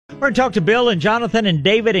We're going to talk to Bill and Jonathan and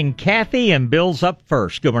David and Kathy, and Bill's up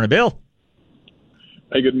first. Good morning, Bill.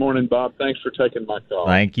 Hey, good morning, Bob. Thanks for taking my call.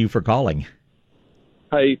 Thank you for calling.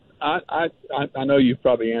 Hey, I know you've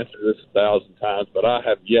probably answered this 1,000 times, but I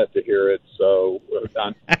have yet to hear it. So,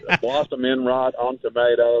 blossom end rot on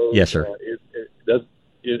tomatoes. Yes, sir.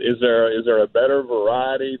 Is there a better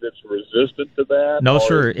variety that's resistant to that? No,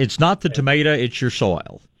 sir. It's not the tomato. It's your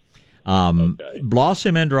soil. Okay.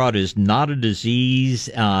 Blossom end rot is not a disease.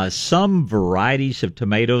 Some varieties of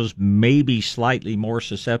tomatoes may be slightly more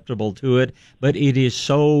susceptible to it, but it is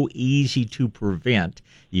so easy to prevent.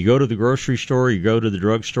 You go to the grocery store, you go to the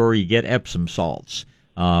drugstore, you get Epsom salts.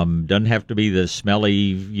 Doesn't have to be the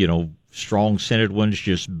smelly, strong scented ones,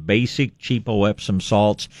 just basic cheapo Epsom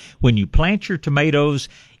salts. When you plant your tomatoes,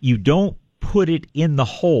 you don't put it in the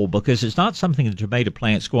hole because it's not something the tomato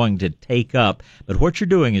plant's going to take up. But what you're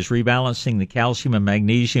doing is rebalancing the calcium and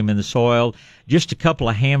magnesium in the soil. Just a couple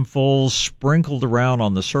of handfuls sprinkled around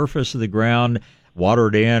on the surface of the ground. Water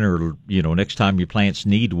it in, or, next time your plants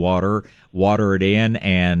need water it in,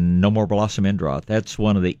 and no more blossom end rot. That's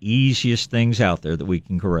one of the easiest things out there that we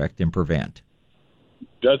can correct and prevent.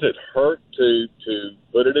 Does it hurt to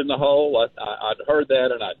put it in the hole? I'd heard that,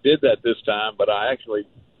 and I did that this time, but I actually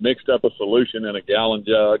mixed up a solution in a gallon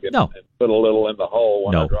jug and put a little in the hole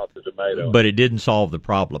when I dropped the tomato. But it didn't solve the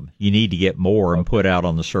problem. You need to get more and put out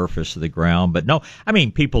on the surface of the ground. But no,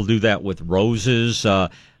 people do that with roses. The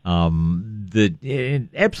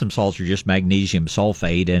Epsom salts are just magnesium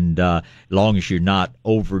sulfate, and as long as you're not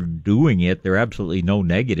overdoing it, there are absolutely no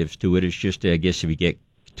negatives to it. It's just, I guess, if you get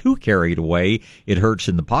too carried away, it hurts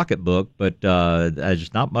in the pocketbook, but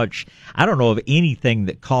there's not much. I don't know of anything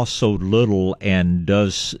that costs so little and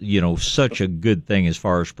does such a good thing as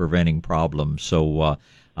far as preventing problems. So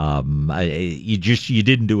you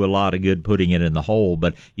didn't do a lot of good putting it in the hole,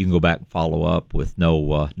 but you can go back and follow up with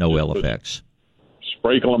no ill effects.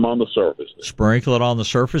 Sprinkle them on the surface. Sprinkle it on the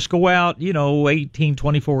surface. Go out, 18,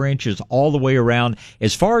 24 inches all the way around.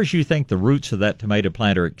 As far as you think the roots of that tomato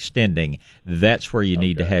plant are extending, that's where you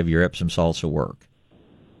need to have your Epsom salts at work.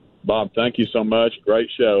 Bob, thank you so much. Great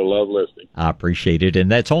show. Love listening. I appreciate it. And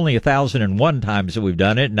that's only 1,001 times that we've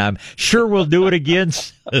done it, and I'm sure we'll do it again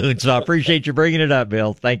soon. So I appreciate you bringing it up,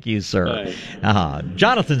 Bill. Thank you, sir.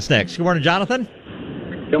 Jonathan's next. Good morning, Jonathan.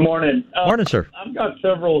 Good morning. Morning, sir. I've got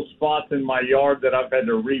several spots in my yard that I've had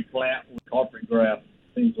to replant with carpet grass,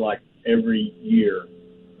 seems like every year.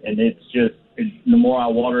 And the more I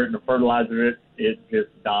water it and fertilizer it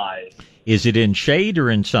just dies. Is it in shade or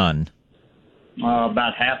in sun?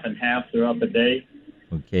 About half and half throughout the day.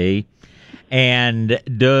 Okay. And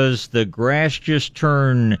does the grass just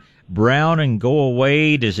turn brown and go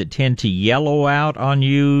away? Does it tend to yellow out on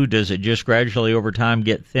you? Does it just gradually over time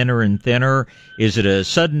get thinner and thinner? Is it a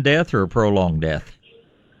sudden death or a prolonged death?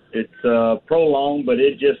 It's prolonged, but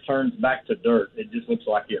it just turns back to dirt. It just looks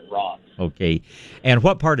like it rots. Okay. And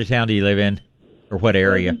what part of town do you live in? Or what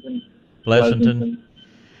area? Pleasanton.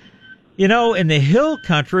 In the hill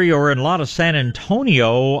country or in a lot of San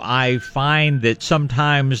Antonio, I find that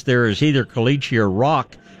sometimes there is either caliche or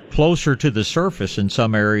rock closer to the surface in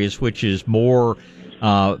some areas, which is more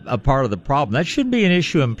a part of the problem. That shouldn't be an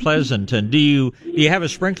issue in Pleasanton. Do you have a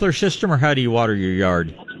sprinkler system, or how do you water your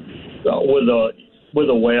yard? With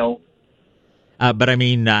a well. But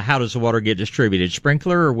how does the water get distributed?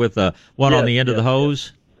 Sprinkler or with one on the end of the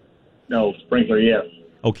hose? No, sprinkler, yes.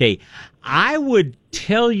 Okay. I would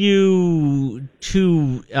tell you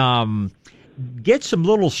to get some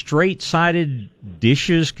little straight-sided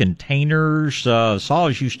dishes, containers.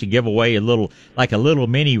 Saws used to give away a little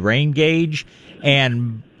mini rain gauge,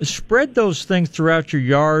 and spread those things throughout your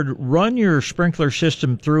yard. Run your sprinkler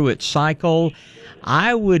system through its cycle.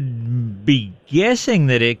 I would be guessing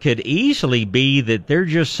that it could easily be that there are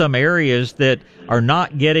just some areas that are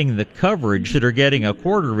not getting the coverage, that are getting a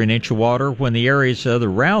quarter of an inch of water when the areas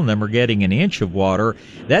around them are getting an inch of water.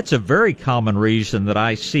 That's a very common reason that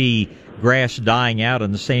I see grass dying out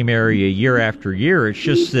in the same area year after year. It's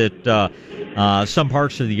just that some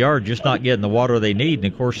parts of the yard just not getting the water they need.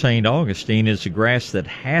 And, of course, St. Augustine is a grass that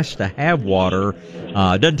has to have water.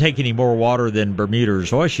 It doesn't take any more water than Bermuda or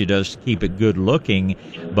zoysia does to keep it good looking.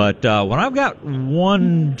 But when I've got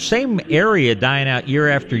one same area dying out year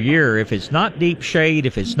after year, if it's not deep shade,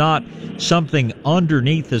 if it's not something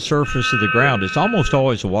underneath the surface of the ground, it's almost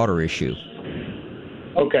always a water issue.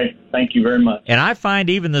 Okay, thank you very much. And I find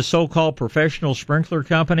even the so-called professional sprinkler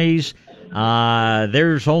companies,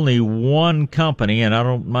 There's only one company, and I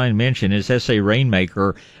don't mind mentioning it's SA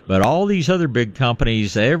Rainmaker, but all these other big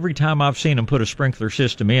companies, every time I've seen them put a sprinkler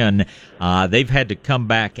system in, they've had to come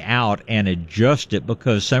back out and adjust it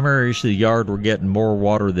because some areas of the yard were getting more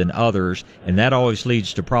water than others, and that always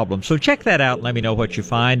leads to problems. So check that out and let me know what you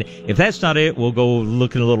find. If that's not it, we'll go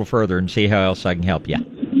looking a little further and see how else I can help you.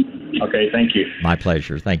 Okay, thank you. My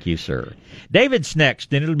pleasure. Thank you, sir. David's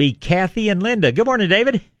next, and it'll be Kathy and Linda. Good morning,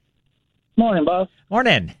 David. Morning, boss.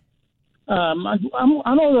 Morning. I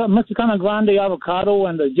know the Mexicana Grande avocado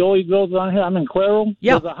and the Joey grows around here. I'm in Cuero.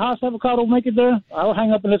 Yeah. Does the Haas avocado make it there? I'll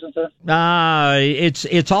hang up and listen, sir.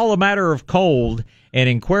 It's all a matter of cold. And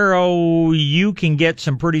in Cuero, you can get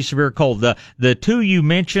some pretty severe cold. The two you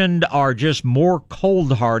mentioned are just more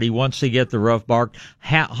cold hardy once they get the rough bark.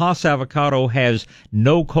 Haas avocado has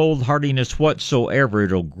no cold hardiness whatsoever.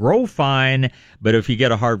 It'll grow fine, but if you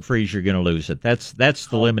get a hard freeze, you're going to lose it. That's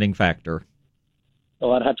the limiting factor.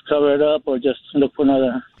 So I'd have to cover it up or just look for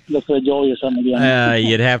a Joey or something again.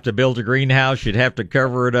 You'd have to build a greenhouse. You'd have to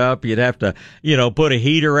cover it up. You'd have to, put a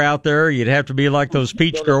heater out there. You'd have to be like those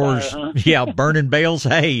peach growers, burning bales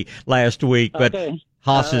of hay last week. But okay.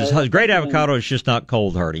 Haas's great avocado is just not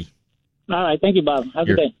cold hardy. All right. Thank you, Bob. Have a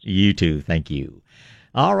good day. You too. Thank you.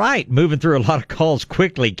 All right. Moving through a lot of calls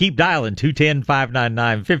quickly. Keep dialing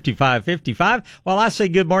 210-599-5555 while I say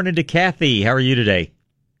good morning to Kathy. How are you today?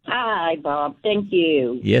 Hi, Bob. Thank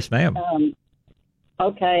you. Yes, ma'am.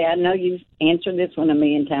 Okay, I know you've answered this one a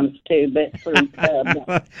million times too, but for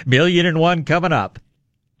 1,000,001 coming up.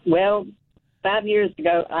 Well, 5 years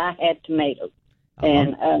ago, I had tomatoes,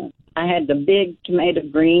 and I had the big tomato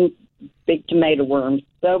worms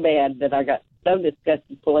so bad that I got so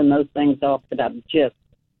disgusted pulling those things off that I just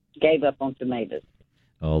gave up on tomatoes.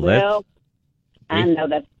 Oh, well, I know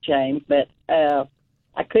that's a shame, but I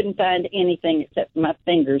couldn't find anything except my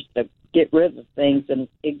fingers to get rid of things, and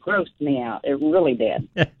it grossed me out. It really did.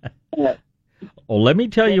 Well, let me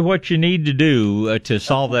tell you what you need to do to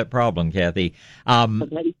solve that problem, Kathy.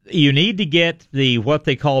 You need to get what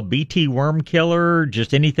they call BT worm killer,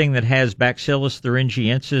 just anything that has Bacillus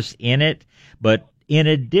thuringiensis in it. But in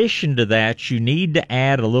addition to that, you need to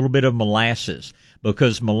add a little bit of molasses,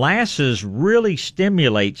 because molasses really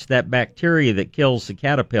stimulates that bacteria that kills the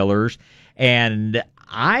caterpillars. And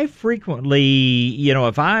I frequently,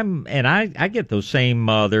 I get those same,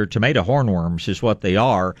 they're tomato hornworms is what they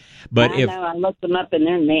are. But I looked them up and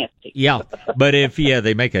they're nasty. Yeah. But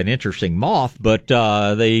they make an interesting moth, but,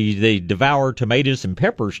 they devour tomatoes and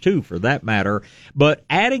peppers too, for that matter. But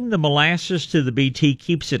adding the molasses to the BT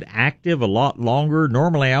keeps it active a lot longer.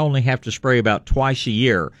 Normally I only have to spray about twice a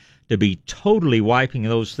year to be totally wiping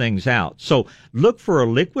those things out. So look for a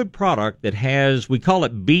liquid product that has, we call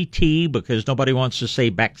it BT because nobody wants to say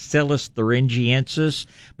Bacillus thuringiensis,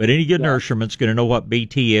 but any good nurseryman's going to know what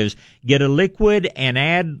BT is. Get a liquid and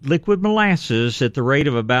add liquid molasses at the rate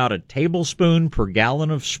of about a tablespoon per gallon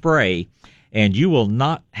of spray, and you will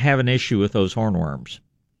not have an issue with those hornworms.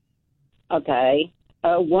 Okay.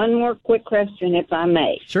 One more quick question, if I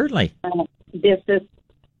may. Certainly. This is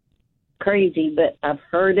crazy, but I've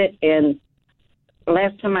heard it, and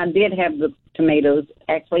last time I did have the tomatoes,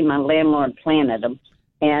 actually my landlord planted them,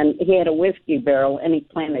 and he had a whiskey barrel, and he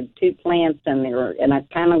planted 2 plants in there, and I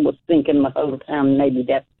kind of was thinking the whole time maybe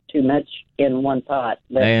that's too much in one pot.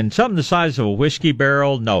 But and something the size of a whiskey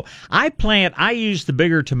barrel, no. I use the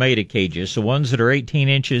bigger tomato cages, the ones that are 18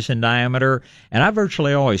 inches in diameter, and I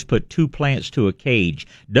virtually always put 2 plants to a cage.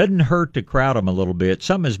 Doesn't hurt to crowd them a little bit.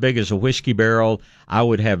 Something as big as a whiskey barrel, I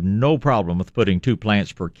would have no problem with putting 2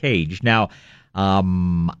 plants per cage. Now,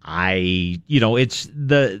 it's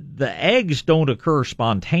the eggs don't occur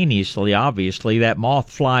spontaneously, obviously. That moth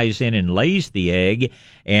flies in and lays the egg,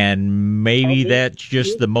 and maybe that's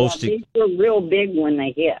just the most. These were real big when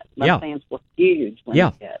they hit. My plants were huge when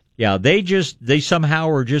they hit. Yeah, they somehow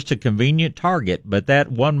were just a convenient target, but that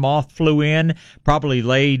one moth flew in, probably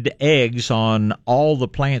laid eggs on all the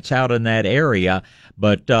plants out in that area.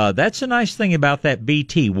 But that's a nice thing about that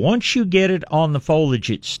BT. Once you get it on the foliage,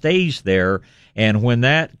 it stays there. And when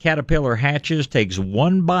that caterpillar hatches, takes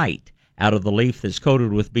one bite out of the leaf that's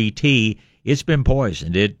coated with BT, it's been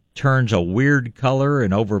poisoned. It turns a weird color,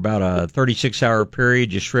 and over about a 36-hour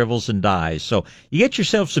period, just shrivels and dies. So you get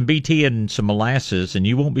yourself some BT and some molasses, and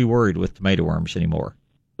you won't be worried with tomato worms anymore.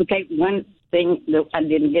 Okay, one thing that I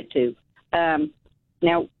didn't get to.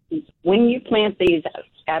 Now, when you plant these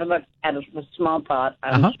out of a small pot,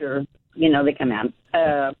 I'm sure, they come out.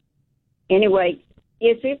 Anyway,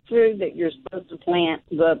 is it true that you're supposed to plant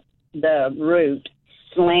the root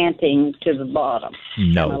slanting to the bottom?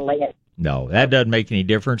 No. No, that doesn't make any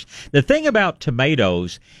difference. The thing about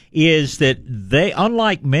tomatoes is that they,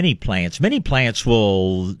 unlike many plants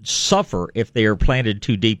will suffer if they are planted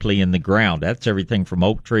too deeply in the ground. That's everything from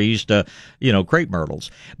oak trees to, crepe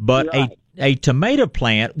myrtles. But Right. a tomato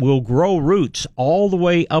plant will grow roots all the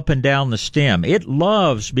way up and down the stem. It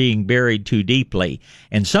loves being buried too deeply.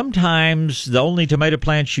 And sometimes the only tomato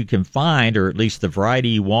plants you can find, or at least the variety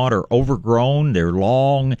you want, are overgrown. They're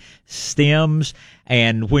long stems.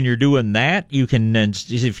 And when you're doing that, you can,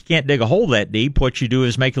 if you can't dig a hole that deep, what you do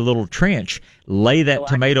is make a little trench, lay that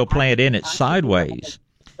tomato plant in it sideways.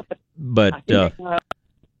 But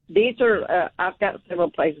these are, I've got several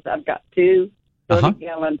places. I've got two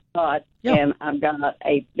 30-gallon pots, and I've got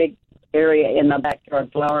a big area in the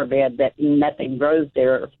backyard flower bed that nothing grows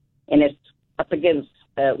there, and it's up against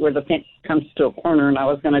where the fence comes to a corner, and I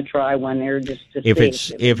was going to try one there just to see.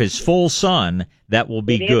 If it's full sun, that will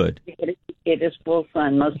be good. It is full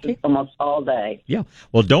sun almost all day. Yeah.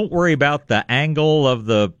 Well, don't worry about the angle of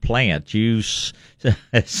the plant. You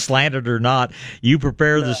slanted or not, you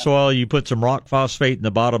prepare the soil, you put some rock phosphate in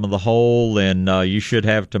the bottom of the hole, and you should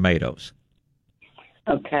have tomatoes.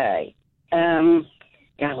 Okay.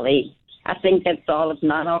 Golly, I think that's all. If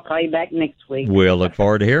not, I'll call you back next week. We'll look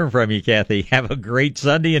forward to hearing from you, Kathy. Have a great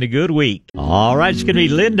Sunday and a good week. All right, it's going to be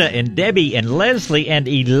Linda and Debbie and Leslie and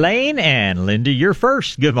Elaine. And Linda, you're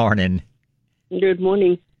first. Good morning. Good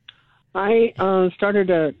morning. I started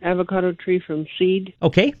an avocado tree from seed.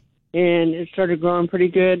 Okay. And it started growing pretty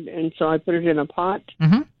good, and so I put it in a pot,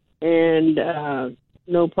 and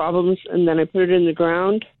no problems. And then I put it in the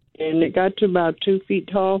ground, and it got to about 2 feet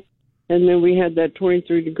tall, and then we had that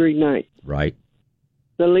 23-degree night. Right.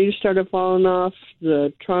 The leaves started falling off.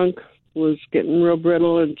 The trunk was getting real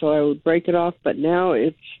brittle, and so I would break it off. But now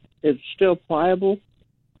it's still pliable,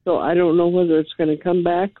 so I don't know whether it's going to come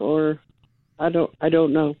back or I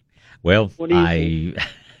don't know. Well, what do you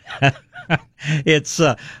think? It's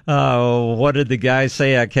what did the guy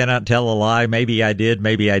say? I cannot tell a lie. Maybe I did,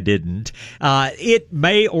 maybe I didn't. It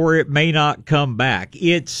may or it may not come back.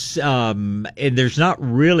 It's and there's not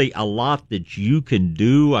really a lot that you can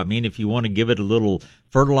do. I mean, if you want to give it a little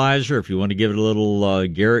fertilizer, if you want to give it a little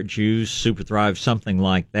Garrett juice, Super Thrive, something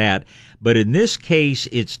like that. But in this case,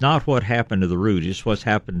 it's not what happened to the root. It's what's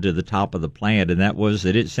happened to the top of the plant, and that was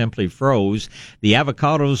that it simply froze. The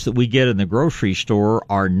avocados that we get in the grocery store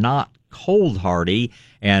are not cold hardy,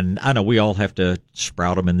 and I know we all have to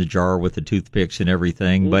sprout them in the jar with the toothpicks and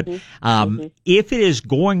everything, but if it is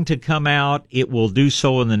going to come out, it will do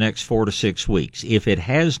so in the next 4 to 6 weeks. If it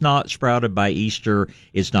has not sprouted by Easter,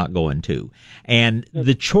 it's not going to. And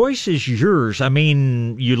the choice is yours. I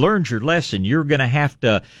mean, you learned your lesson. You're going to have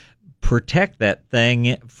to protect that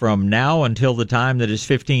thing from now until the time that it's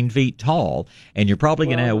 15 feet tall, and you're probably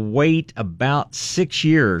going to wait about 6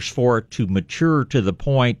 years for it to mature to the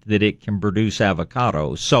point that it can produce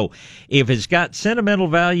avocados. So if it's got sentimental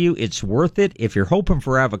value, it's worth it. If you're hoping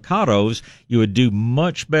for avocados, you would do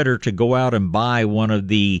much better to go out and buy one of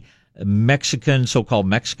the so-called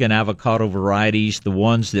Mexican avocado varieties, the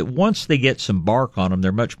ones that once they get some bark on them,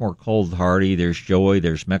 they're much more cold hardy. There's Joy,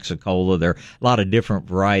 there's Mexicola, there are a lot of different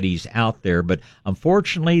varieties out there, but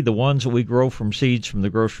unfortunately the ones that we grow from seeds from the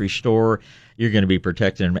grocery store, you're going to be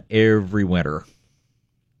protecting them every winter.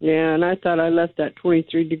 Yeah, and I thought I left that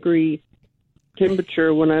 23-degree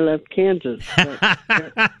temperature when I left Kansas.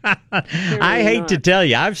 I hate to tell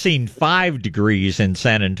you, I've seen 5 degrees in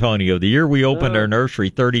San Antonio. The year we opened our nursery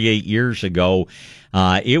 38 years ago,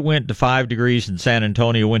 it went to 5 degrees in San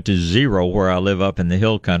Antonio, went to 0 where I live up in the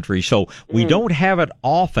hill country. So we don't have it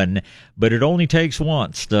often, but it only takes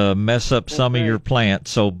once to mess up some of your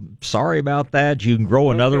plants. So sorry about that. You can grow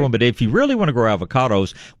another one, but if you really want to grow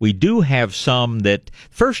avocados, we do have some that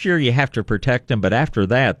first year you have to protect them, but after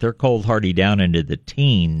that, they're cold hardy down into the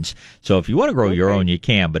teens. So if you want to grow your own, you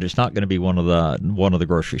can, but it's not going to be one of the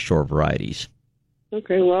grocery store varieties.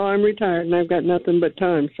 Okay, well, I'm retired and I've got nothing but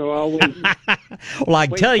time, so I'll wait. Well, I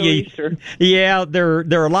can tell you, yeah, there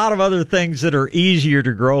are a lot of other things that are easier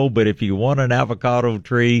to grow, but if you want an avocado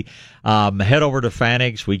tree, head over to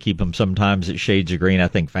Fanix. We keep them sometimes at Shades of Green. I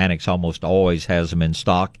think Fanix almost always has them in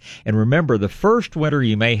stock. And remember, the first winter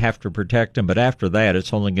you may have to protect them, but after that,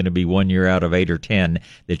 it's only going to be 1 year out of 8 or 10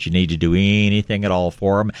 that you need to do anything at all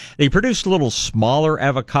for them. They produce a little smaller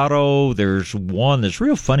avocado. There's one that's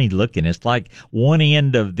real funny looking. It's like 1 one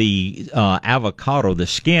end of the avocado, the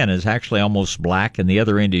skin is actually almost black, and the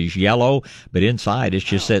other end is yellow. But inside, it's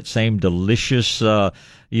just that same delicious. I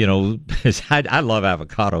love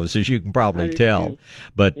avocados, as you can probably tell.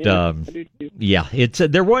 But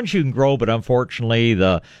they're ones you can grow. But unfortunately,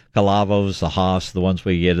 the Calavos, the Haas, the ones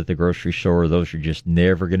we get at the grocery store, those are just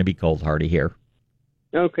never going to be cold hardy here.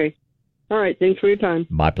 Okay. All right. Thanks for your time.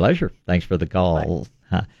 My pleasure. Thanks for the call.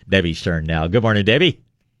 Debbie's turn now. Good morning, Debbie.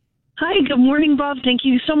 Hi, good morning, Bob. Thank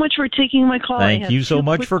you so much for taking my call. Thank you so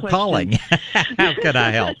much for calling. How can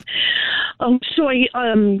I help?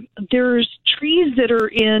 There's trees that are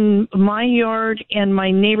in my yard and my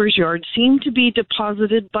neighbor's yard seem to be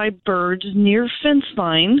deposited by birds near fence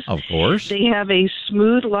lines. Of course. They have a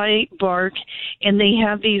smooth, light bark, and they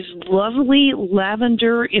have these lovely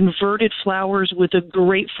lavender inverted flowers with a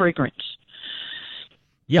great fragrance.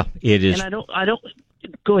 Yeah, it is. And I don't.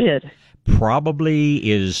 Go ahead. Probably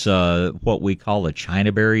is what we call a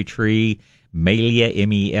Chinaberry tree. Melia,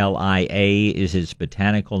 Melia, is its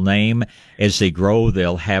botanical name. As they grow,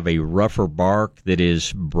 they'll have a rougher bark that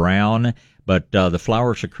is brown, but the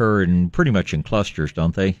flowers occur pretty much in clusters,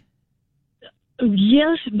 don't they?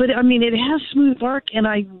 Yes, but I mean, it has smooth bark, and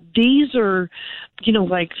these are,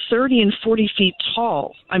 like 30 and 40 feet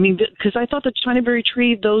tall. I mean, because I thought the Chinaberry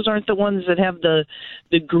tree, those aren't the ones that have the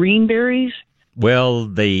green berries. Well,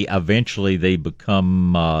 they eventually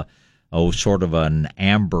become sort of an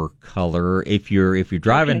amber color. If you're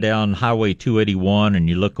driving down Highway 281 and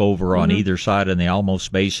you look over on either side in the Alamos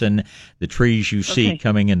Basin, the trees you see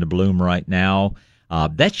coming into bloom right now,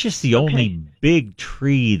 that's just the only big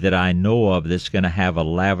tree that I know of that's going to have a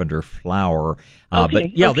lavender flower.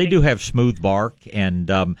 They do have smooth bark, and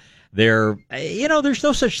there's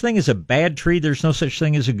no such thing as a bad tree. There's no such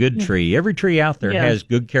thing as a good tree. Every tree out there has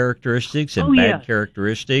good characteristics and bad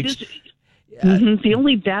characteristics. The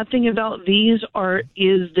only bad thing about these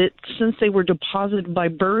is that since they were deposited by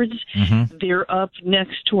birds, they're up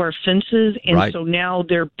next to our fences, and so now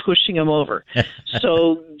they're pushing them over.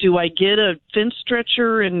 So do I get a fence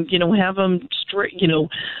stretcher and have them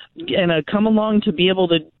and come along to be able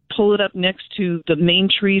to pull it up next to the main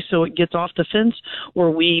tree so it gets off the fence,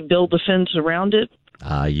 or we build the fence around it?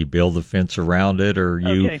 You build a fence around it, or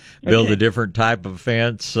you build a different type of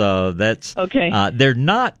fence. They're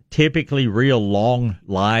not typically real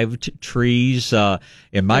long-lived trees.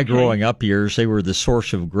 In my growing up years, they were the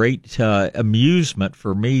source of great amusement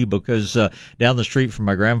for me because down the street from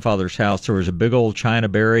my grandfather's house, there was a big old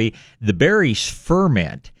Chinaberry. The berries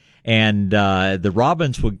ferment. And the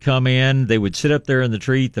robins would come in. They would sit up there in the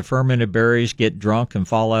tree, eat the fermented berries, get drunk, and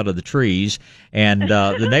fall out of the trees. And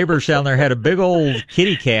the neighbors down there had a big old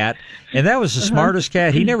kitty cat, and that was the smartest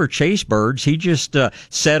cat. He never chased birds. He just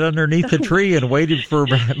sat underneath the tree and waited for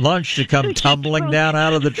lunch to come tumbling down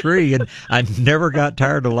out of the tree. And I never got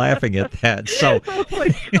tired of laughing at that. So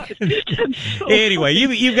anyway,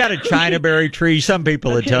 you've got a Chinaberry tree. Some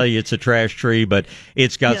people would tell you it's a trash tree, but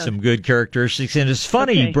it's got some good characteristics. And it's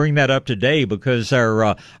funny you bring that up today because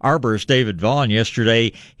our arborist David Vaughn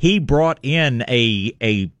yesterday, he brought in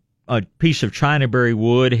a piece of Chinaberry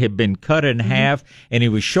wood, had been cut in half, and he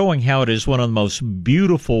was showing how it is one of the most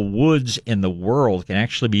beautiful woods in the world. It can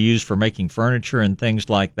actually be used for making furniture and things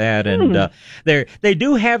like that. And they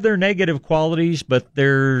do have their negative qualities, but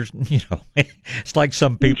they're, it's like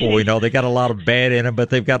some people we know, they got a lot of bad in them, but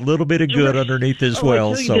they've got a little bit of good underneath as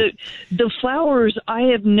well. So the flowers, I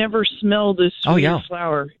have never smelled a sweet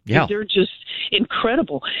flower. Yeah. They're just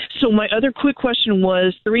incredible. So my other quick question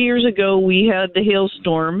was, 3 years ago we had the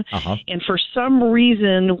hailstorm. And for some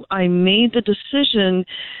reason, I made the decision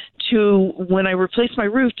to, when I replaced my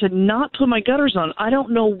roof, to not put my gutters on. I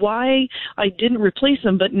don't know why I didn't replace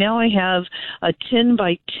them, but now I have a 10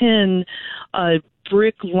 by 10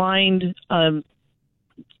 brick-lined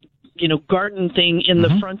garden thing in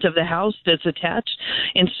the front of the house that's attached.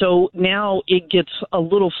 And so now it gets a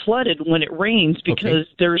little flooded when it rains because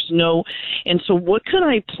there's no, and so what can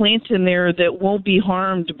I plant in there that won't be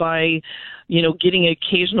harmed by, getting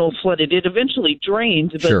occasional flooded? It eventually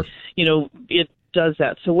drains, but, it does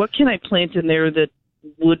that. So what can I plant in there that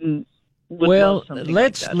wouldn't? Well,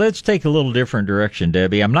 let's take a little different direction,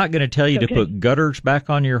 Debbie. I'm not going to tell you to put gutters back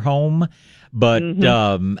on your home, but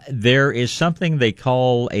there is something they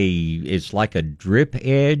call it's like a drip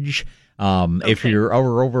edge. If you're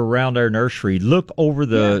over around our nursery, look over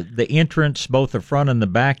the entrance, both the front and the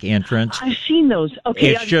back entrance. I've seen those.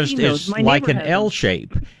 Okay, it's like an L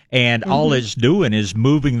shape. and all it's doing is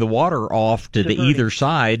moving the water off to the either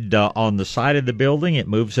side. On the side of the building, it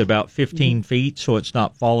moves about 15 feet, so it's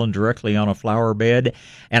not falling directly on a flower bed.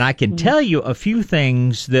 And I can tell you a few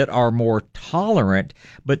things that are more tolerant,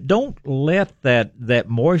 but don't let that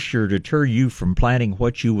moisture deter you from planting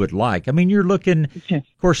what you would like. I mean, you're looking, of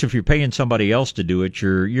course, if you're paying somebody else to do it,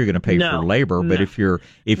 you're going to pay for labor. But if you're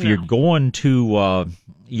going to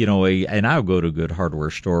and I'll go to a good hardware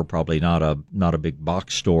store, probably not a big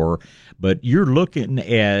box store, but you're looking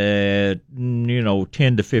at $10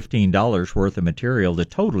 to $15 worth of material to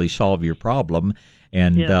totally solve your problem.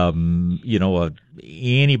 And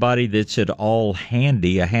anybody that's at all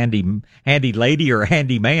handy, a handy lady or a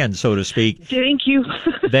handy man, so to speak. Thank you.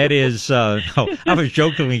 That is, I was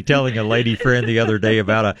jokingly telling a lady friend the other day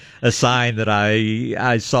about a sign that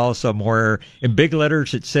I saw somewhere in big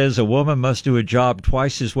letters. It says a woman must do a job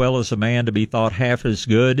twice as well as a man to be thought half as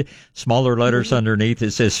good. Smaller letters underneath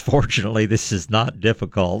it says, fortunately, this is not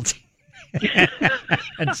difficult.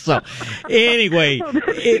 And so, anyway,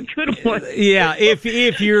 good one. Yeah, if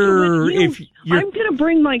you're, I'm going to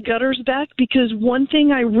bring my gutters back, because one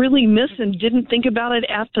thing I really miss and didn't think about it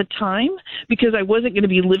at the time, because I wasn't going to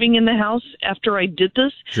be living in the house after I did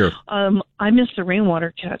this. Sure. I miss the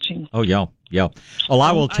rainwater catching. Oh yeah. Well,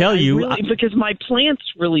 I will tell you, really, because my plants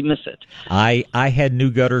really miss it. I had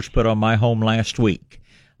new gutters put on my home last week.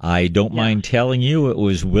 I don't mind telling you, it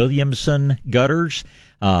was Williamson gutters.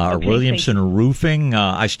 Or Williamson Roofing.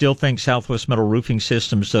 I still think Southwest Metal Roofing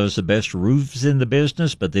Systems does the best roofs in the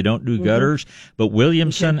business, but they don't do gutters. But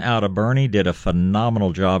Williamson out of Bernie did a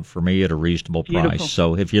phenomenal job for me at a reasonable price.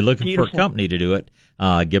 So if you're looking for a company to do it,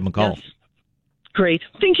 give them a call. Yes. Great.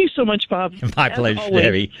 Thank you so much, Bob. My pleasure,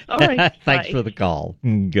 Debbie. All right. Thanks for the call.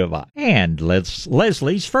 Goodbye. And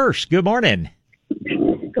Leslie's first. Good morning.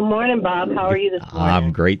 Good morning, Bob. How are you this morning?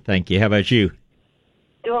 I'm great, thank you. How about you?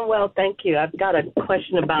 Doing well, thank you. I've got a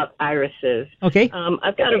question about irises. Okay.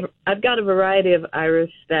 I've got a variety of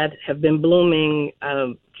iris that have been blooming,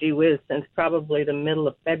 gee whiz, since probably the middle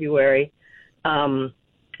of February,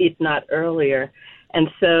 if not earlier. And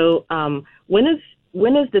so, when is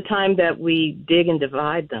the time that we dig and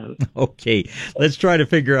divide them? Okay, let's try to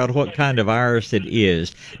figure out what kind of iris it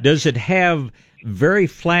is. Does it have very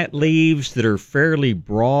flat leaves that are fairly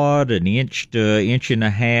broad, an inch to inch and a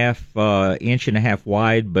half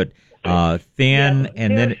wide, but thin?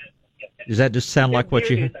 And then, does that just sound like what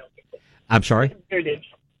you? I'm sorry. Bearded.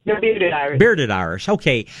 They're bearded iris. Bearded iris.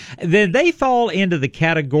 Okay, then they fall into the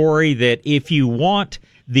category that if you want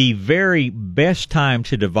the very best time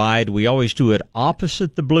to divide, we always do it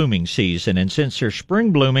opposite the blooming season. And since they're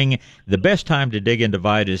spring blooming, the best time to dig and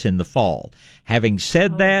divide is in the fall. Having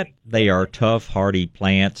said that, they are tough, hardy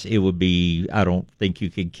plants. It would be, I don't think you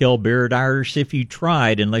could kill bearded iris if you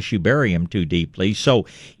tried, unless you bury them too deeply. So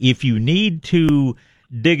if you need to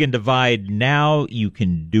dig and divide now, you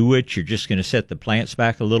can do it. You're just going to set the plants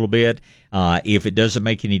back a little bit. If it doesn't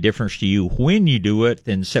make any difference to you when you do it,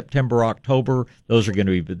 then September, October, those are going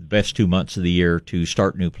to be the best 2 months of the year to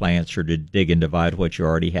start new plants or to dig and divide what you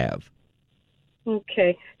already have.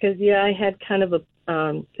 Okay, because I had kind of a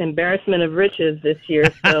embarrassment of riches this year,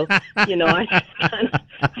 so I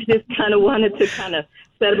just kind of wanted to kind of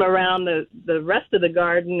set them around the rest of the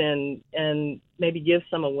garden and maybe give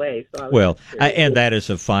some away. So and that is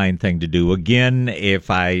a fine thing to do. Again, if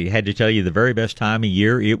I had to tell you the very best time of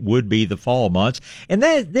year, it would be the fall months. And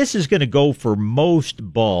this is going to go for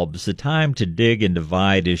most bulbs. The time to dig and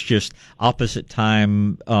divide is just opposite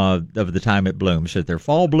time of the time it blooms. If they're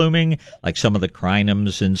fall blooming, like some of the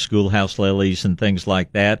crinums and schoolhouse lilies and things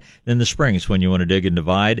like that, then the spring is when you want to dig and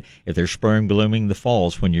divide. If they're spring blooming, the fall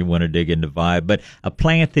is when you want to dig and divide. But a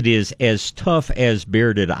plant that is as tough as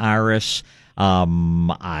bearded iris,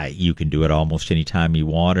 you can do it almost any time you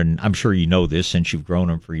want, and I'm sure you know this since you've grown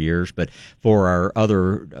them for years, but for our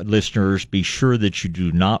other listeners, be sure that you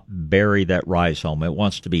do not bury that rhizome. It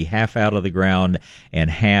wants to be half out of the ground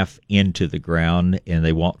and half into the ground, and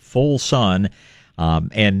they want full sun.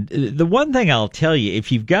 And the one thing I'll tell you,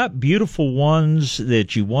 if you've got beautiful ones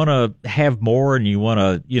that you want to have more and you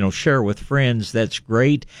want to, share with friends, that's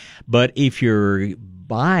great. But if you're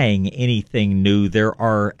buying anything new,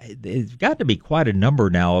 there's got to be quite a number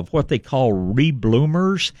now of what they call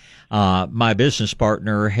rebloomers. My business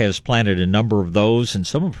partner has planted a number of those, and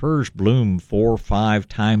some of hers bloom 4 or 5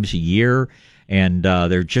 times a year, and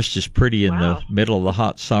they're just as pretty in the middle of the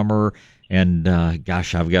hot summer. And, I've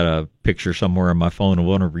got a picture somewhere on my phone of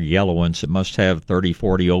one of her yellow ones that must have 30,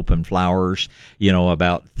 40 open flowers,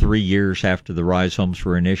 about 3 years after the rhizomes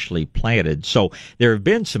were initially planted. So there have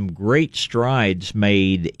been some great strides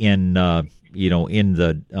made in in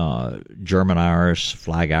the German iris,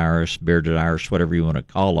 flag iris, bearded iris, whatever you want to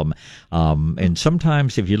call them. And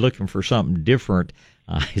sometimes if you're looking for something different,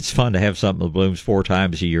 it's fun to have something that blooms 4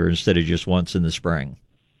 times a year instead of just once in the spring.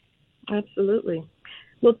 Absolutely.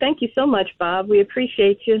 Well, thank you so much, Bob. We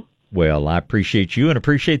appreciate you. Well, I appreciate you and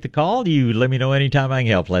appreciate the call. You let me know anytime I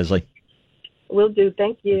can help, Leslie. Will do.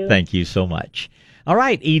 Thank you. Thank you so much. All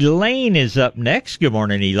right, Elaine is up next. Good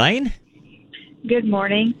morning, Elaine. Good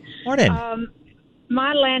morning. Morning.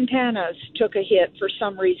 My lantanas took a hit for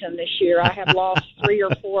some reason this year. I have lost 3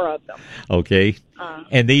 or 4 of them. Okay.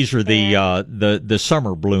 And these are the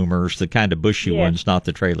summer bloomers, the kind of bushy ones, not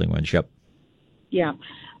the trailing ones. Yep. Yeah.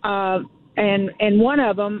 And one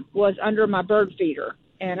of them was under my bird feeder.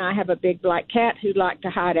 And I have a big black cat who liked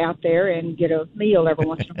to hide out there and get a meal every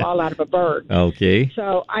once in a while out of a bird. Okay.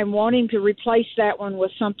 So I'm wanting to replace that one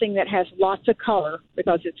with something that has lots of color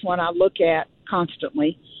because it's one I look at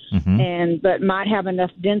constantly, but might have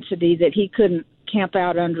enough density that he couldn't camp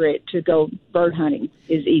out under it to go bird hunting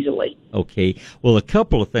as easily. Okay. Well, a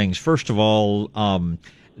couple of things. First of all,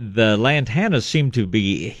 the lantanas seem to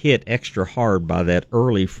be hit extra hard by that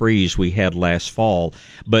early freeze we had last fall,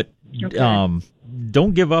 but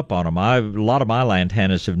don't give up on them. A lot of my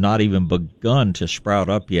lantanas have not even begun to sprout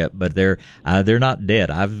up yet, but they're not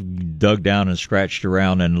dead. I've dug down and scratched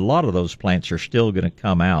around, and a lot of those plants are still going to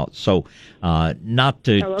come out. So not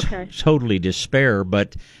to totally despair,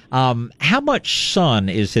 but how much sun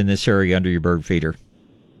is in this area under your bird feeder?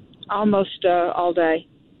 Almost all day.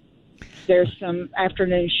 There's some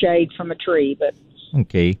afternoon shade from a tree, but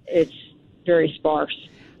it's very sparse.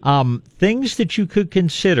 Things that you could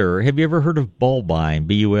consider. Have you ever heard of bulbine?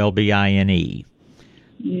 Bulbine.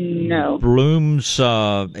 No. Blooms.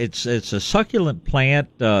 It's a succulent plant.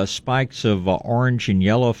 Spikes of orange and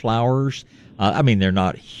yellow flowers. They're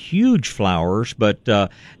not huge flowers, but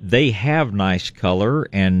they have nice color,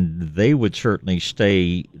 and they would certainly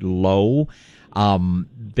stay low.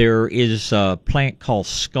 There is a plant called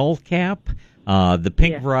skullcap. The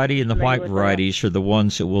pink variety and the white varieties are the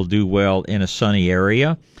ones that will do well in a sunny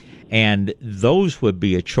area, and those would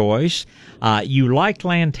be a choice. You like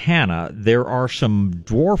lantana. There are some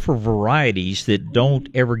dwarfer varieties that don't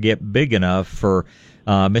ever get big enough for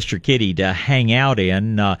Mr. Kitty to hang out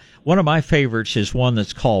in. One of my favorites is one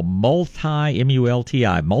that's called multi-dwarf.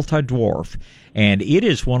 And it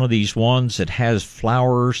is one of these ones that has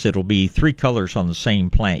flowers that'll be 3 colors on the same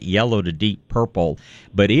plant, yellow to deep purple,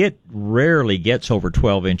 but it rarely gets over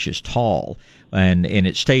 12 inches tall. And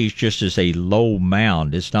it stays just as a low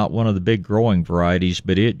mound. It's not one of the big growing varieties,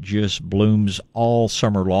 but it just blooms all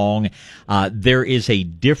summer long. There is a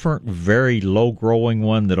different, very low growing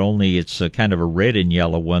one that it's a kind of a red and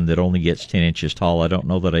yellow one that only gets 10 inches tall. I don't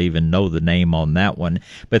know that I even know the name on that one,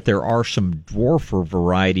 but there are some dwarfer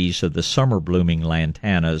varieties of the summer blooming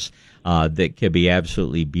lantanas that could be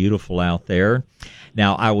absolutely beautiful out there.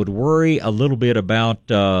 Now, I would worry a little bit about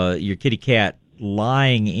your kitty cat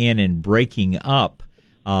lying in and breaking up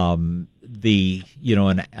a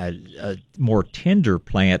more tender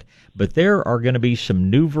plant, but there are going to be some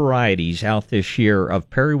new varieties out this year of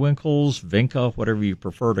periwinkles, vinca, whatever you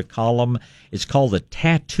prefer to call them. It's called the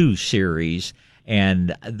Tattoo Series,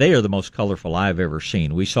 and they are the most colorful I've ever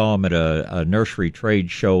seen. We saw them at a nursery trade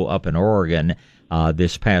show up in Oregon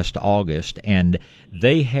this past August, and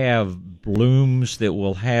they have blooms that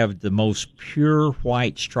will have the most pure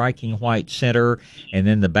white, striking white center, and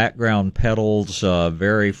then the background petals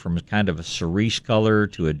vary from kind of a cerise color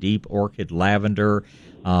to a deep orchid lavender.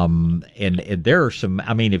 And there are some,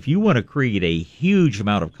 if you want to create a huge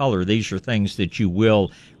amount of color, these are things that you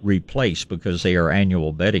will replace because they are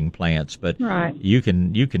annual bedding plants. But you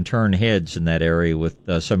can turn heads in that area with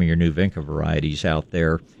some of your new vinca varieties out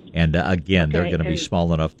there. And again, they're going to be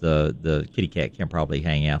small enough the kitty cat can probably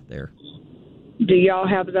hang out there. Do y'all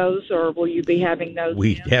have those, or will you be having those?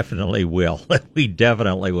 We definitely will. We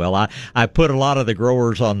definitely will. I put a lot of the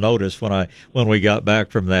growers on notice when we got back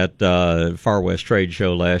from that Far West trade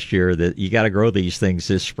show last year that you got to grow these things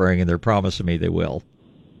this spring, and they're promising me they will.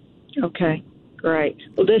 Okay, great.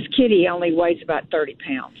 Well, this kitty only weighs about 30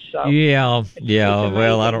 pounds. So yeah.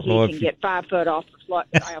 Well, I don't know if he can get 5 foot off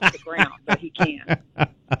the ground, but he can.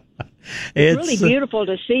 It's really beautiful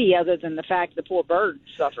to see, other than the fact the poor bird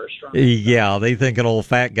suffers from it. Yeah, they think an old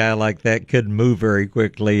fat guy like that couldn't move very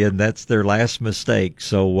quickly, and that's their last mistake.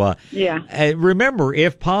 So, remember,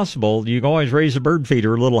 if possible, you can always raise a bird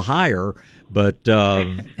feeder a little higher, but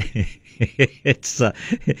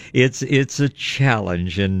it's a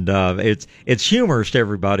challenge, and it's humorous to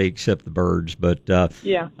everybody except the birds. But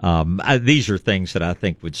these are things that I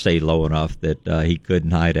think would stay low enough that he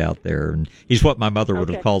couldn't hide out there. And he's what my mother would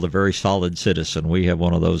have called a very solid citizen. We have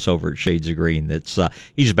one of those over at Shades of Green. That's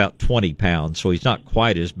he's about 20 pounds, so he's not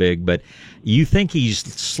quite as big, but you think he's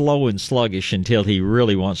slow and sluggish until he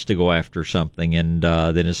really wants to go after something, and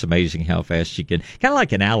then it's amazing how fast you can. Kind of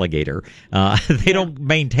like an alligator. They don't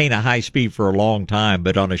maintain a high speed for a long time,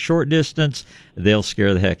 but on a short distance, they'll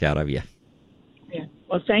scare the heck out of you. Yeah.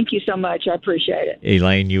 Well, thank you so much. I appreciate it.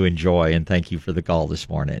 Elaine, you enjoy, and thank you for the call this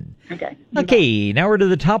morning. Okay. Okay, now we're to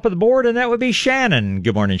the top of the board, and that would be Shannon.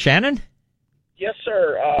 Good morning, Shannon. Yes,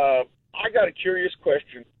 sir. I got a curious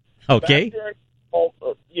question. Okay.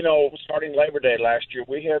 Starting Labor Day last year,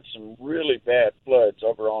 we had some really bad floods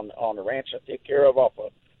over on the ranch I take care of off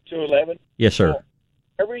of 211. Yes, sir. So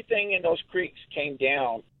everything in those creeks came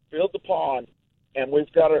down, filled the pond, and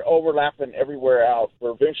we've got it overlapping everywhere out.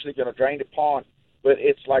 We're eventually going to drain the pond, but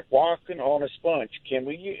it's like walking on a sponge. And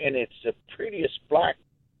it's the prettiest black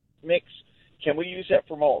mix. Can we use that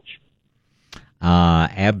for mulch?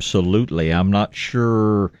 Absolutely. I'm not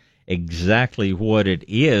sure exactly what it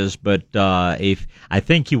is, but if I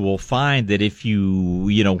think you will find that if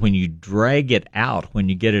when you drag it out, when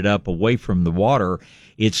you get it up away from the water,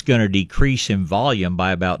 it's going to decrease in volume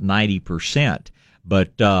by about 90%.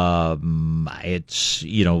 But it's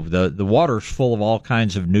the water's full of all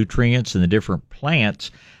kinds of nutrients, and the different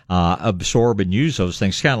plants absorb and use those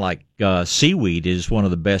things. Kind of like seaweed is one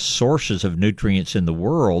of the best sources of nutrients in the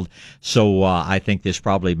world. So I think this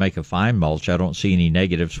probably make a fine mulch. I don't see any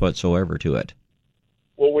negatives whatsoever to it.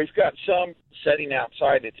 Well, we've got some setting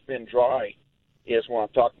outside that's been dry, is what I'm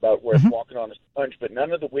talking about, where it's walking on a sponge, but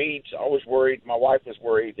none of the weeds. I was worried, my wife was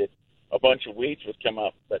worried that a bunch of weeds would come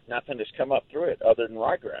up, but nothing has come up through it other than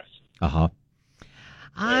ryegrass.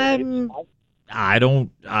 I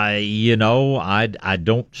don't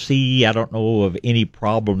know of any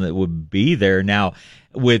problem that would be there. Now,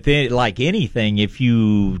 with it, like anything, if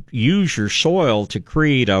you use your soil to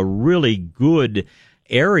create a really good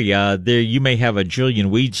area, there you may have a jillion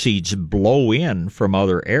weed seeds blow in from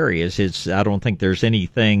other areas. I don't think there's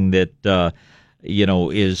anything that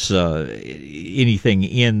is anything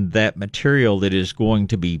in that material that is going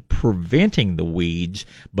to be preventing the weeds,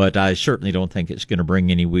 but I certainly don't think it's going to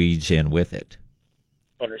bring any weeds in with it.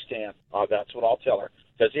 Understand. That's what I'll tell her.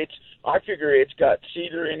 Because I figure it's got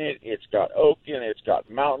cedar in it, it's got oak in it, it's got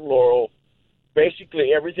mountain laurel,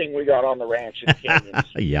 basically everything we got on the ranch in Canyons.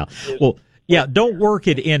 Yeah. Yeah, don't work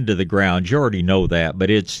it into the ground. You already know that, but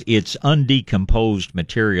it's undecomposed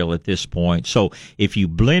material at this point. So if you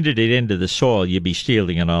blended it into the soil, you'd be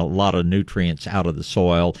stealing a lot of nutrients out of the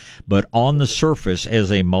soil. But on the surface,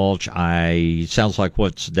 as a mulch, sounds like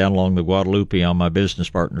what's down along the Guadalupe on my business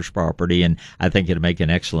partner's property, and I think it'll make an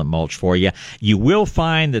excellent mulch for you. You will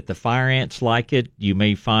find that the fire ants like it. You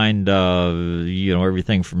may find,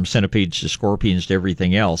 everything from centipedes to scorpions to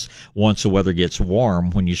everything else once the weather gets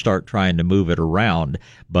warm when you start trying to move it around,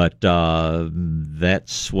 but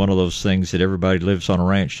that's one of those things that everybody who lives on a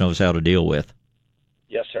ranch knows how to deal with.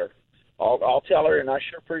 Yes, sir. I'll tell her, and I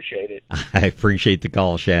sure appreciate it. I appreciate the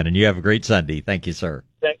call, Shannon. You have a great Sunday. Thank you, sir.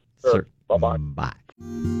 Thanks, sir. Bye-bye. Bye.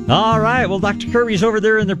 All right. Well, Dr. Kirby's over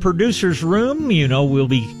there in the producer's room. We'll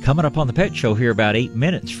be coming up on the Pet Show here about 8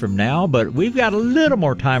 minutes from now, but we've got a little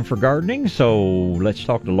more time for gardening, so let's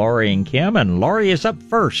talk to Laurie and Kim, and Laurie is up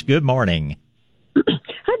first. Good morning.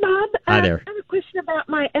 Hi, Bob. Hi there. I have a question about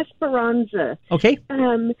my Esperanza. Okay.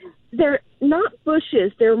 They're not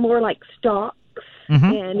bushes. They're more like stalks,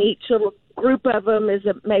 and each little group of them is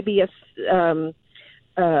maybe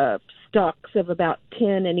stalks of about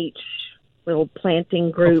 10 in each little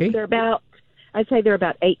planting group. Okay. I'd say they're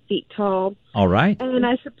about 8 feet tall. All right. And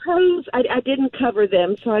I suppose I didn't cover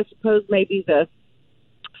them, so I suppose maybe the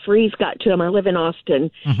freeze got to them. I live in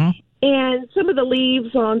Austin. And some of the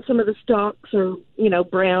leaves on some of the stalks are,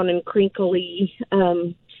 brown and crinkly.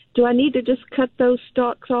 Do I need to just cut those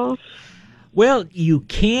stalks off? Well, you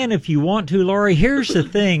can if you want to, Laurie. Here's the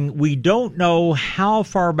thing. We don't know how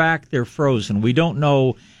far back they're frozen. We don't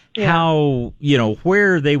know how,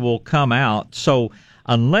 where they will come out. So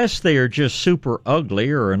unless they are just super ugly,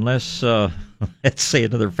 or unless, let's say,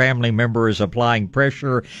 another family member is applying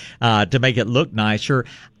pressure to make it look nicer,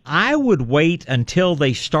 I would wait until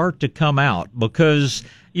they start to come out, because,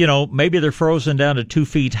 maybe they're frozen down to 2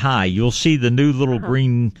 feet high. You'll see the new little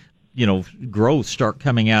green, growth start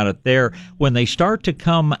coming out at there. When they start to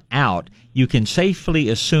come out, you can safely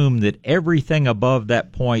assume that everything above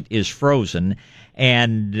that point is frozen.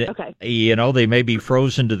 And, they may be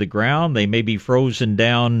frozen to the ground. They may be frozen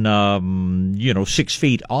down, 6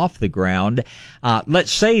 feet off the ground.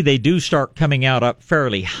 Let's say they do start coming out up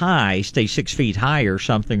fairly high, stay 6 feet high or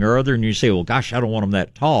something or other, and you say, well, gosh, I don't want them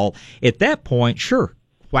that tall. At that point, sure,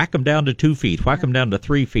 whack them down to 2 feet, whack them down to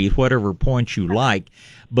 3 feet, whatever point you like.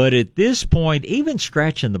 But at this point, even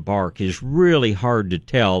scratching the bark is really hard to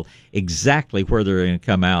tell exactly where they're going to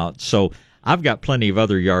come out. So I've got plenty of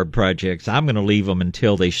other yard projects. I'm going to leave them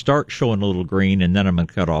until they start showing a little green, and then I'm going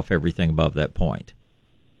to cut off everything above that point.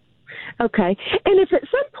 Okay. And if at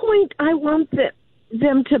some point I want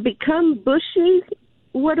them to become bushy,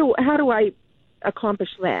 how do I accomplish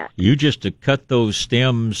that? You just to cut those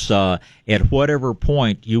stems at whatever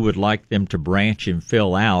point you would like them to branch and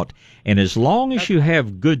fill out. And as long as you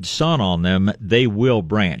have good sun on them, they will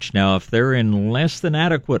branch. Now, if they're in less than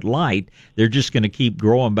adequate light, they're just going to keep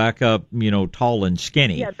growing back up, tall and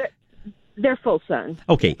skinny. Yeah, they're full sun.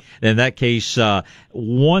 Okay. In that case,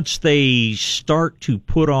 once they start to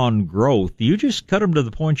put on growth, you just cut them to the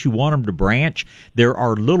point you want them to branch. There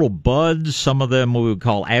are little buds. Some of them we would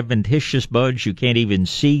call adventitious buds you can't even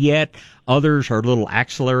see yet. Others are little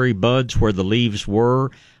axillary buds where the leaves were.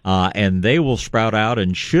 And they will sprout out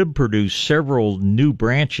and should produce several new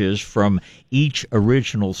branches from each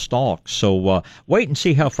original stalk. So wait and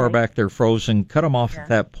see how far back they're frozen. Cut them off at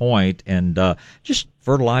that point, and just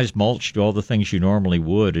fertilize, mulch, do all the things you normally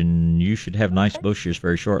would, and you should have nice bushes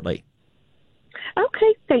very shortly.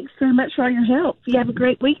 Okay, thanks very much for all your help. You have a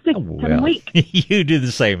great week this coming week. You do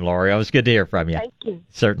the same, Lori. It was good to hear from you. Thank you.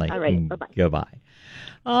 Certainly. All right, bye-bye. Goodbye.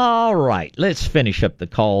 All right, let's finish up the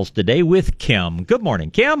calls today with Kim. Good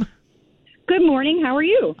morning, Kim. Good morning. How are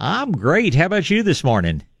you? I'm great. How about you this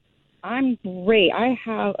morning? I'm great. I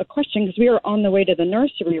have a question because we are on the way to the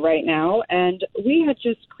nursery right now, and we had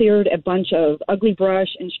just cleared a bunch of ugly brush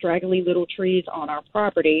and straggly little trees on our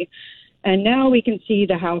property, and now we can see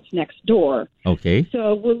the house next door. Okay.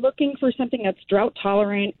 So we're looking for something that's drought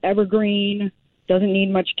tolerant, evergreen, doesn't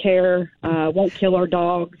need much care, won't kill our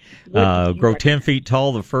dogs. Grow 10 feet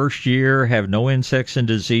tall the first year, have no insects and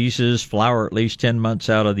diseases, flower at least 10 months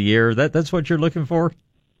out of the year. That's what you're looking for?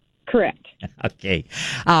 Correct. Okay.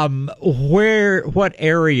 What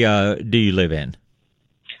area do you live in?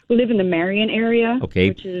 We live in the Marion area. Okay.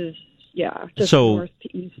 Which is, just so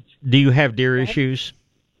northeast. Do you have deer issues?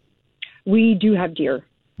 We do have deer.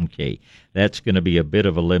 Okay. That's going to be a bit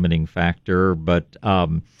of a limiting factor, but...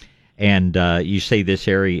 And you say this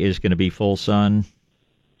area is going to be full sun?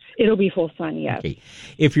 It'll be full sun, yes. Okay.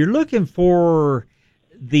 If you're looking for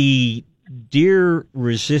the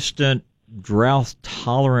deer-resistant,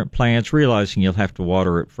 drought-tolerant plants, realizing you'll have to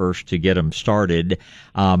water it first to get them started,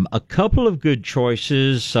 a couple of good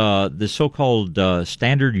choices, the so-called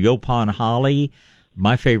standard Yaupon holly.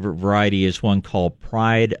 My favorite variety is one called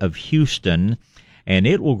Pride of Houston, and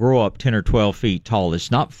it will grow up 10 or 12 feet tall.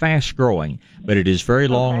 It's not fast growing, but it is very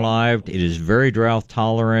long-lived. It is very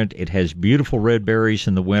drought-tolerant. It has beautiful red berries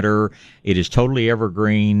in the winter. It is totally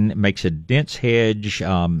evergreen. It makes a dense hedge.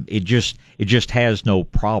 It just has no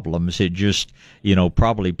problems. It just,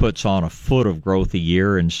 probably puts on a foot of growth a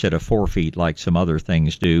year instead of 4 feet like some other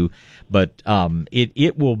things do. But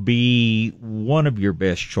it will be one of your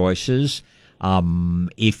best choices.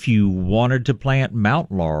 If you wanted to plant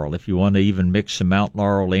mountain laurel, if you want to even mix some mountain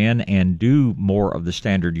laurel in and do more of the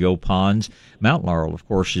standard Yaupons, mountain laurel, of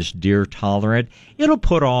course, is deer tolerant. It'll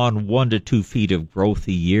put on 1 to 2 feet of growth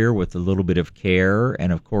a year with a little bit of care.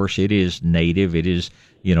 And of course, it is native. It is,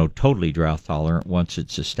 totally drought tolerant once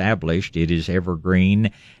it's established. It is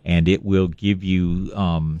evergreen, and it will give you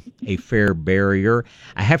a fair barrier.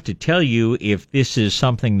 I have to tell you, if this is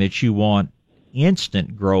something that you want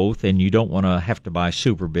instant growth and you don't want to have to buy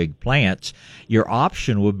super big plants, your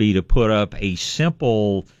option would be to put up a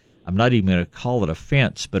simple, I'm not even going to call it a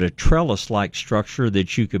fence, but a trellis-like structure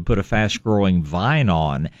that you could put a fast-growing vine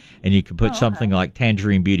on, and you could put something like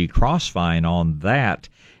Tangerine Beauty Crossvine on that,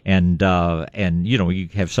 and you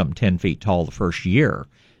have something 10 feet tall the first year.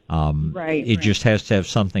 It just has to have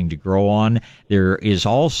something to grow on. There is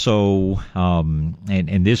also,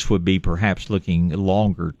 and this would be perhaps looking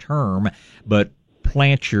longer term, but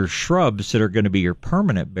plant your shrubs that are going to be your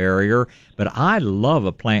permanent barrier. But I love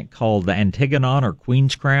a plant called the Antigonon or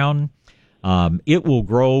Queen's Crown. It will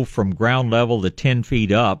grow from ground level to 10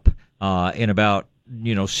 feet up in about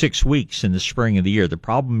 6 weeks in the spring of the year. The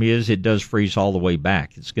problem is it does freeze all the way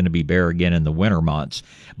back. It's going to be bare again in the winter months.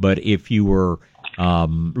 But if you were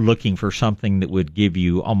looking for something that would give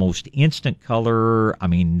you almost instant color,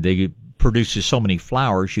 the produces so many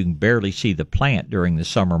flowers you can barely see the plant during the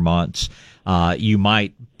summer months. You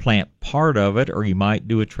might plant part of it, or you might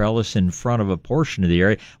do a trellis in front of a portion of the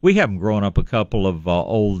area. We have them growing up a couple of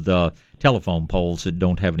old telephone poles that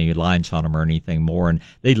don't have any lines on them or anything more, and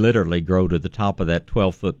they literally grow to the top of that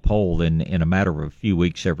 12-foot pole in a matter of a few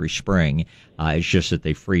weeks every spring. It's just that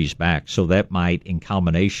they freeze back, so that might, in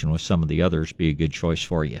combination with some of the others, be a good choice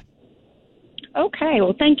for you. Okay,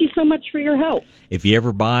 well, thank you so much for your help. If you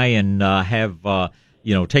ever buy and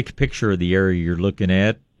take a picture of the area you're looking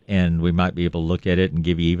at, and we might be able to look at it and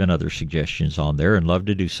give you even other suggestions on there, and love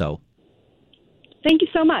to do so. Thank you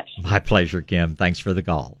so much. My pleasure, Kim. Thanks for the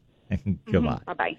call. Goodbye. Bye-bye.